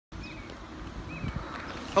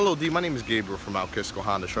Hello D, my name is Gabriel from Kisco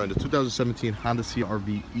Honda, showing the 2017 Honda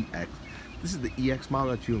CR-V EX. This is the EX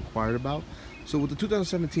model that you inquired about. So with the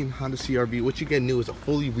 2017 Honda CR-V, what you get new is a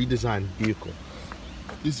fully redesigned vehicle.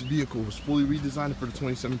 This vehicle was fully redesigned for the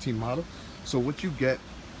 2017 model. So what you get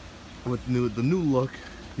with the new look,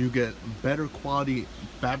 you get better quality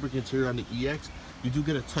fabric interior on the EX. You do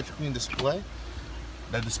get a touchscreen display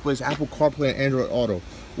that displays Apple CarPlay and Android Auto.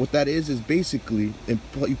 What that is basically you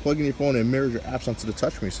plug in your phone and it mirrors your apps onto the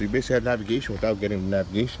touchscreen. So you basically have navigation without getting the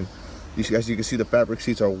navigation. As you can see, the fabric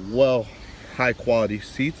seats are high quality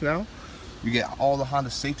seats now. You get all the Honda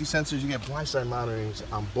safety sensors. You get blindside monitorings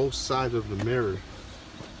on both sides of the mirror.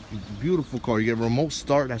 Beautiful car. You get remote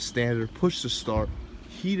start, that's standard, push to start,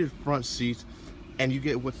 heated front seats, and you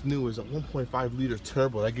get what's new is a 1.5 liter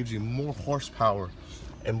turbo that gives you more horsepower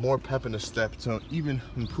and more pep in the step to even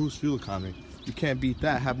improves fuel economy. You can't beat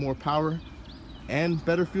that. Have more power and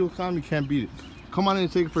better fuel economy, you can't beat it. Come on in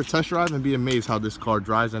and take it for a test drive and be amazed how this car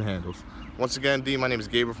drives and handles. Once again, D, my name is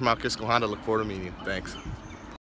Gabriel from Kisco Honda. Look forward to meeting you. Thanks.